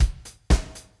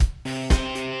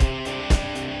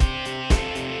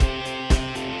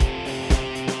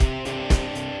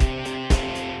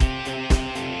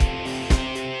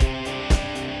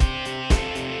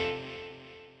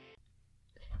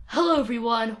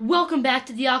everyone. Welcome back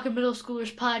to the Awkward Middle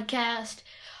Schoolers podcast.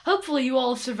 Hopefully you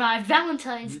all survived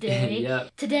Valentine's Day.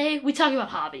 Yep. Today, we talk about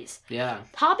hobbies. Yeah.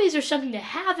 Hobbies are something to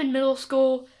have in middle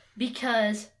school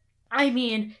because,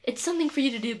 it's something for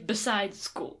you to do besides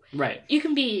school. Right. You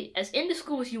can be as into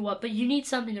school as you want, but you need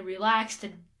something to relax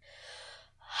and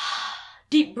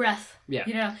deep breath.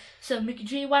 Yeah. So, Mickey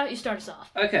G, why don't you start us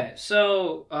off? Okay,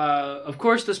 so, of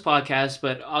course this podcast,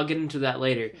 but I'll get into that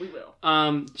later. We will.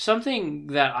 Something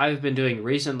that I've been doing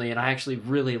recently and I actually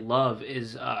really love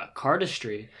is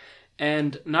cardistry.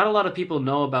 And not a lot of people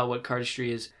know about what cardistry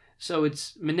is. So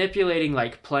it's manipulating,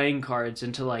 playing cards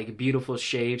into, beautiful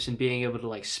shapes and being able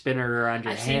to, spin it around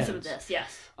your hands. I've seen some of this,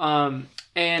 yes.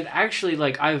 And actually,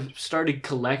 I've started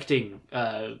collecting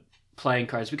playing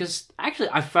cards because actually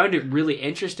I found it really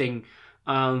interesting.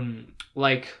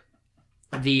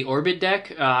 The Orbit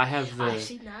deck, I have the... I've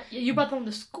seen that. You brought them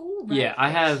to school, right? Yeah, I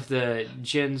have the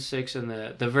Gen 6 and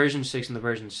the version 6 and the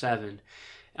version 7.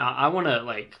 I want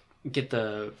to, get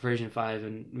the version 5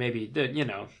 and maybe,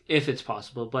 if it's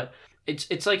possible. But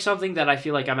it's something that I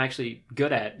feel like I'm actually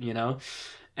good at,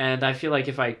 And I feel like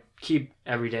if I keep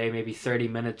every day maybe 30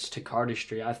 minutes to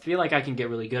cardistry, I feel like I can get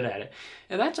really good at it.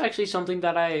 And that's actually something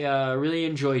that I really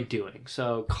enjoy doing.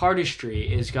 So cardistry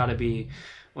is got to be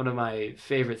one of my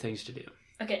favorite things to do.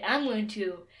 Okay, I'm going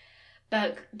to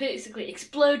basically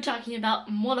explode talking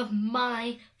about one of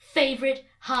my favorite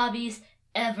hobbies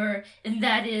ever, and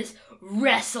that is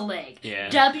wrestling.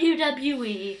 Yeah.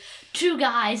 WWE, two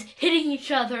guys hitting each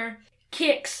other,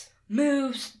 kicks,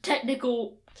 moves,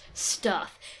 technical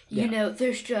stuff. Yeah.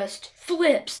 There's just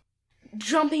flips,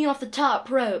 jumping off the top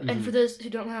rope. Mm-hmm. And for those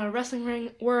who don't know how a wrestling ring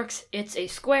works, it's a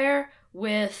square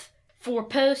with 4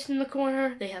 posts in the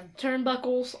corner. They have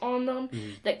turnbuckles on them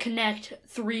that connect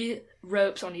 3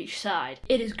 ropes on each side.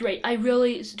 It is great. I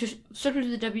really just subscribe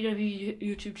to the WWE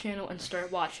YouTube channel and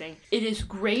start watching. It is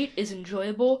great. It's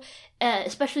enjoyable.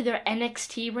 Especially their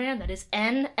NXT brand. That is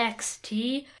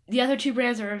NXT. The other 2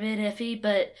 brands are a bit iffy,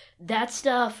 but that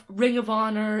stuff, Ring of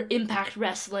Honor, Impact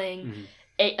Wrestling,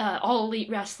 All Elite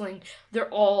Wrestling, they're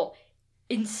all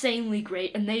insanely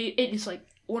great. And it is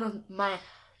one of my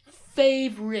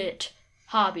favorite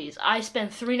hobbies. I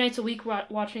spend 3 nights a week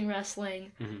watching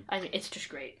wrestling. It's just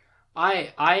great.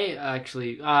 I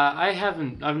actually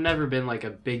I've never been a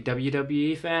big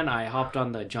WWE fan. I hopped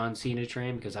on the John Cena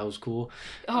train because that was cool.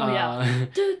 Oh yeah.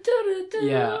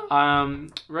 Yeah.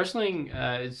 Wrestling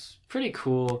is pretty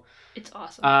cool. It's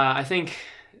awesome. I think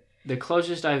the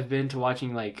closest I've been to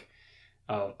watching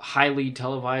a highly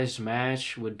televised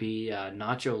match would be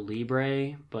Nacho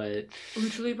Libre, but...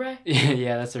 Lucha Libre?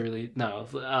 Yeah, that's a really... No.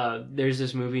 There's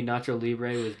this movie, Nacho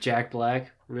Libre, with Jack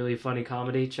Black. Really funny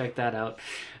comedy. Check that out.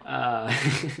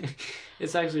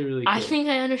 It's actually really cool. I think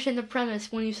I understand the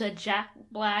premise when you said Jack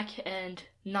Black and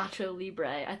Nacho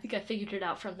Libre. I think I figured it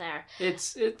out from there.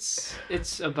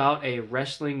 It's about a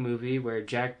wrestling movie where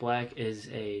Jack Black is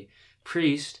a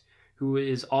priest who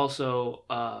is also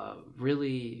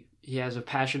really... He has a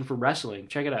passion for wrestling.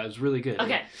 Check it out. It's really good.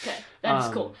 Okay.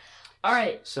 That's cool. All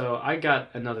right. So I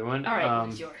got another one. All right.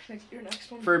 What's your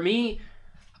next one? For me,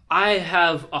 I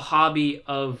have a hobby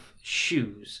of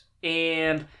shoes.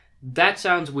 And that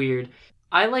sounds weird.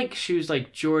 I like shoes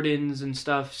like Jordans and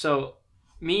stuff. So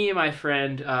me and my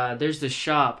friend, there's this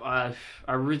shop. I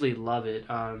really love it.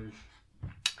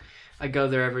 I go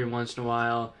there every once in a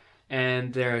while.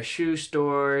 And they're a shoe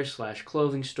store /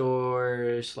 clothing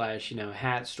store /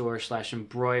 hat store /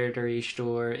 embroidery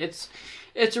store. It's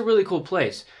a really cool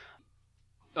place.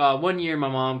 One year my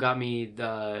mom got me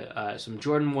some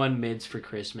Jordan 1 mids for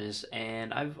Christmas,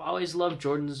 and I've always loved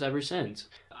Jordans ever since.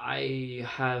 I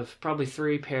have probably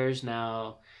 3 pairs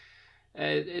now.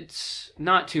 It's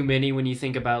not too many when you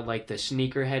think about the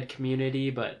sneakerhead community,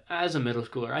 but as a middle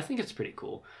schooler, I think it's pretty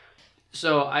cool.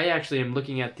 So I actually am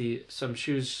looking at some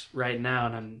shoes right now,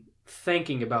 and I'm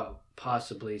thinking about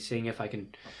possibly seeing if I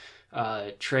can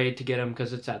trade to get them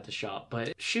because it's at the shop.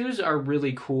 But shoes are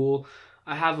really cool.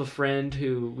 I have a friend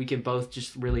who we can both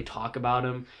just really talk about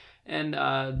them. And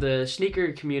the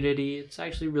sneaker community, it's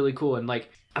actually really cool. And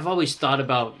I've always thought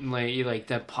about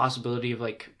the possibility of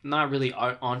not really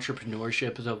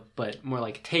entrepreneurship, but more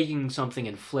taking something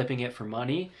and flipping it for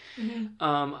money.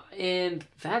 And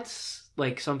that's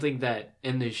something that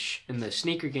in the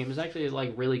sneaker game is actually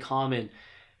really common.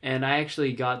 And I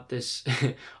actually got this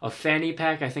a fanny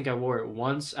pack. I think I wore it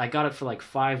once. I got it for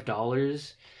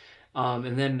 $5.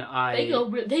 And then they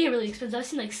get really expensive. I've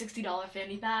seen $60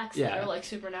 fanny packs. Yeah, that are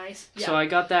super nice. Yeah. So I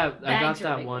got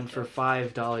that one for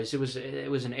 $5. It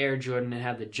was an Air Jordan. It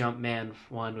had the Jumpman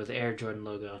one with the Air Jordan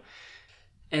logo.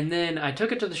 And then I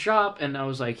took it to the shop and I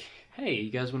was like, hey,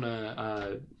 you guys want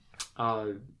to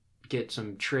get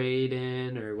some trade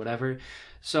in or whatever.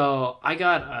 So I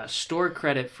got a store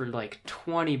credit for like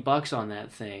 $20 on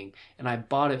that thing, and I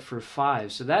bought it for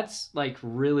 $5. So that's like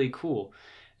really cool.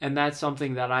 And that's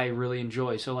something that I really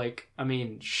enjoy. So like, I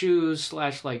mean, shoes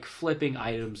 / like flipping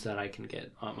items that I can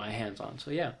get on my hands on.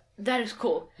 So yeah. That is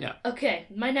cool. Yeah. Okay,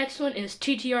 my next one is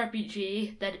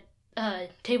TTRPG, that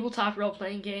tabletop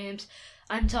role-playing games.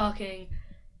 I'm talking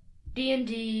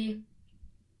D&D,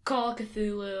 Call of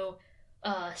Cthulhu,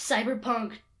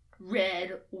 Cyberpunk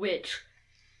Red, which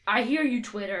I hear you,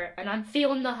 Twitter, and I'm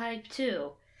feeling the hype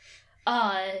too.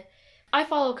 I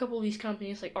follow a couple of these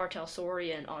companies like Artel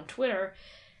Saurian on Twitter.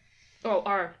 Oh,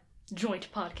 our joint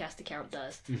podcast account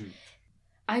does. Mm-hmm.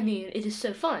 I mean, it is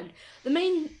so fun. The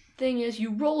main thing is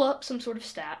you roll up some sort of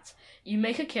stats, you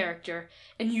make a character,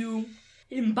 and you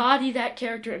embody that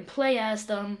character and play as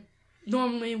them,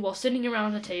 normally while sitting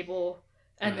around a table,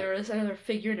 and there is another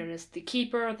figure known as the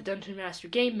Keeper, the Dungeon Master,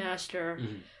 Game Master,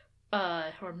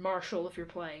 or Marshal if you're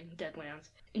playing Deadlands.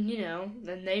 And, you know,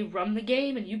 then they run the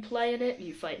game, and you play in it, and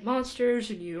you fight monsters,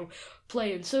 and you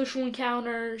play in social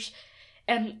encounters,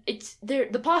 and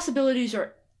the possibilities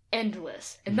are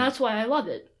endless, and that's why I love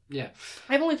it. Yeah.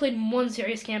 I've only played one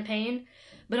serious campaign,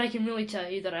 but I can really tell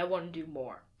you that I want to do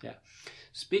more. Yeah.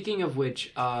 Speaking of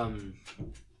which,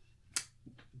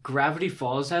 Gravity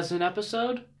Falls has an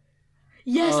episode.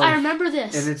 Yes, I remember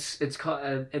this. And it's called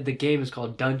the game is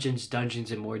called Dungeons,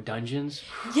 Dungeons, and More Dungeons.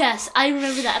 Yes, I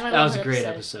remember that. And that was a great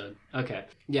episode. Okay,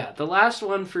 yeah, the last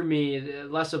one for me,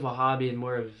 less of a hobby and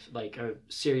more of like a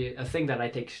thing that I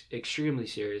take extremely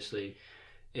seriously,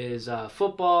 is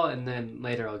football, and then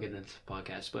later I'll get into the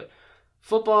podcast. But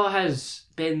football has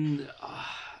been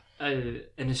an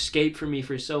escape for me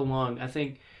for so long. I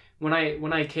think when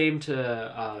I came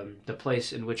to the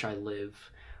place in which I live,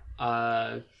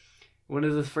 one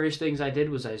of the first things I did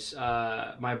was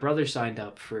my brother signed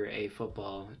up for a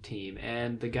football team,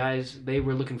 and the guys, they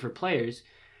were looking for players,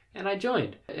 and I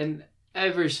joined. And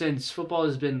ever since, football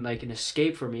has been like an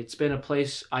escape for me. It's been a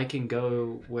place I can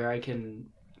go where I can,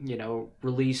 you know,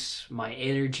 release my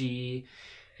energy,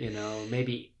 you know,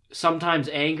 maybe sometimes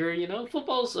anger. You know,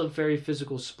 football's a very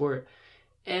physical sport,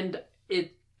 and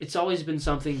it's always been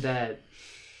something that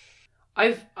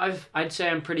I'd say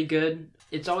I'm pretty good.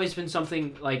 It's always been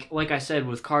something like I said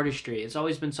with cardistry. It's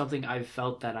always been something I've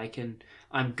felt that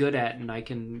I'm good at, and I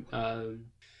can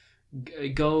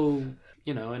go,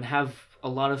 you know, and have a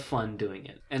lot of fun doing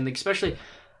it. And especially,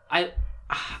 I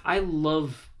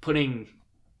love putting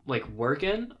like work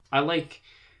in. I like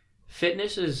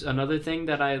fitness is another thing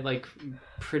that I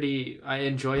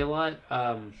enjoy a lot.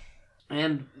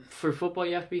 And for football,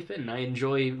 you have to be fit, and I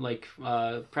enjoy like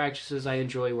practices. I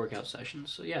enjoy workout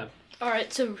sessions. So yeah. All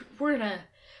right, so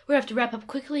we have to wrap up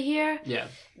quickly here. Yeah.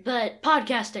 But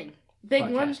podcasting, big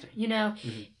one. You know,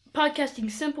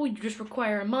 podcasting's simple. You just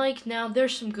require a mic. Now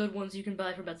there's some good ones you can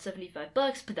buy for about $75,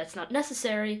 but that's not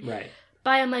necessary. Right.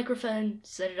 Buy a microphone,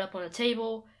 set it up on a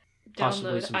table,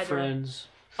 Possibly download some friends.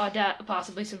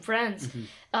 Possibly some friends.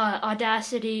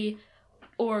 Audacity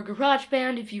or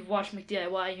GarageBand. If you've watched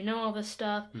McDIY, you know all this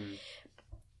stuff.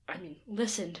 I mean,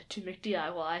 listened to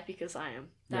McDIY because I am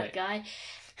that guy.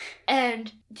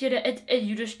 And you know,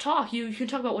 you just talk. You can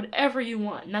talk about whatever you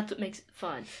want, and that's what makes it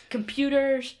fun.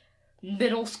 Computers,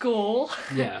 middle school,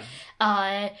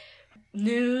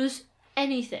 news,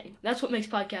 anything. That's what makes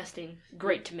podcasting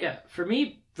great to me. Yeah, for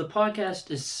me, the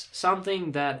podcast is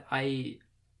something that I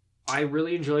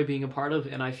really enjoy being a part of,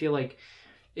 and I feel like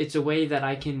it's a way that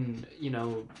I can, you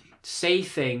know, say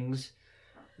things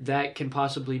that can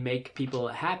possibly make people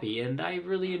happy, and I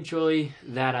really enjoy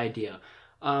that idea.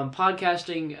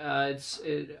 Podcasting,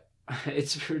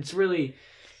 it's really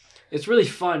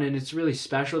fun, and it's really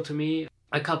special to me.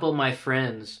 A couple of my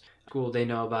friends, school, they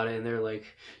know about it, and they're like,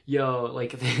 "Yo,"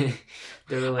 like they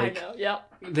were like, I know, yeah.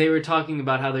 They were talking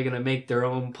about how they're gonna make their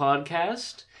own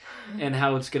podcast, and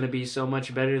how it's gonna be so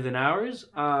much better than ours.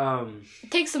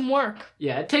 It takes some work.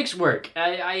 Yeah, it takes work.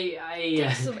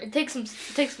 It takes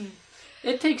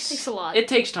a lot. It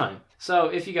takes time. So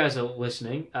if you guys are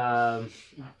listening,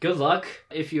 good luck.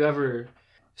 If you ever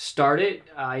start it,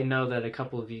 I know that a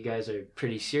couple of you guys are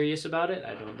pretty serious about it.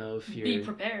 I don't know if you're... Be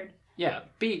prepared. Yeah,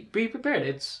 be prepared.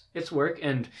 It's work.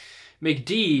 And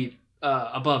McD,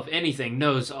 above anything,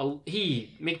 knows...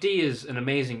 McD is an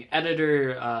amazing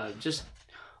editor, just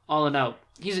all in out.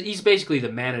 He's basically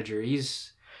the manager.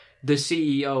 He's the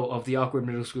CEO of the Awkward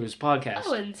Middle Schoolers podcast. I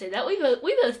wouldn't say that. We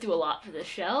both do a lot for this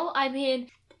show. I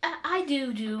mean... I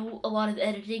do a lot of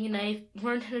editing, and I've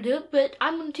learned how to do it, but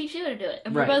I'm going to teach you how to do it.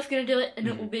 And we're both going to do it, and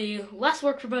it will be less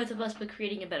work for both of us, but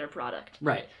creating a better product.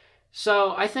 Right.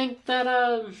 So I think that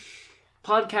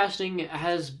podcasting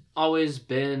has always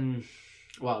been,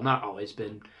 well, not always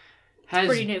been, It's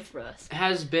pretty new for us.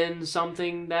 Has been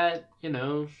something that,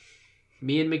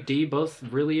 me and McD both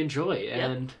really enjoy. Yep.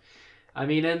 And, I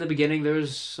mean, in the beginning, there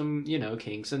was some,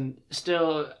 kinks, and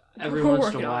still, every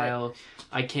once in a while,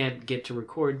 I can't get to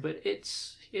record, but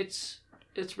it's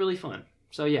really fun.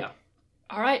 So, yeah.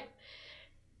 All right.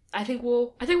 I think we're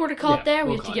to call it there.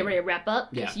 We have to get ready to wrap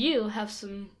up because you have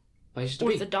some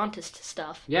orthodontist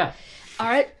stuff. Yeah. All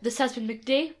right. This has been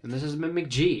McD. And this has been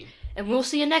McG. And we'll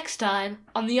see you next time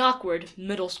on the Awkward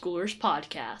Middle Schoolers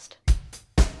Podcast.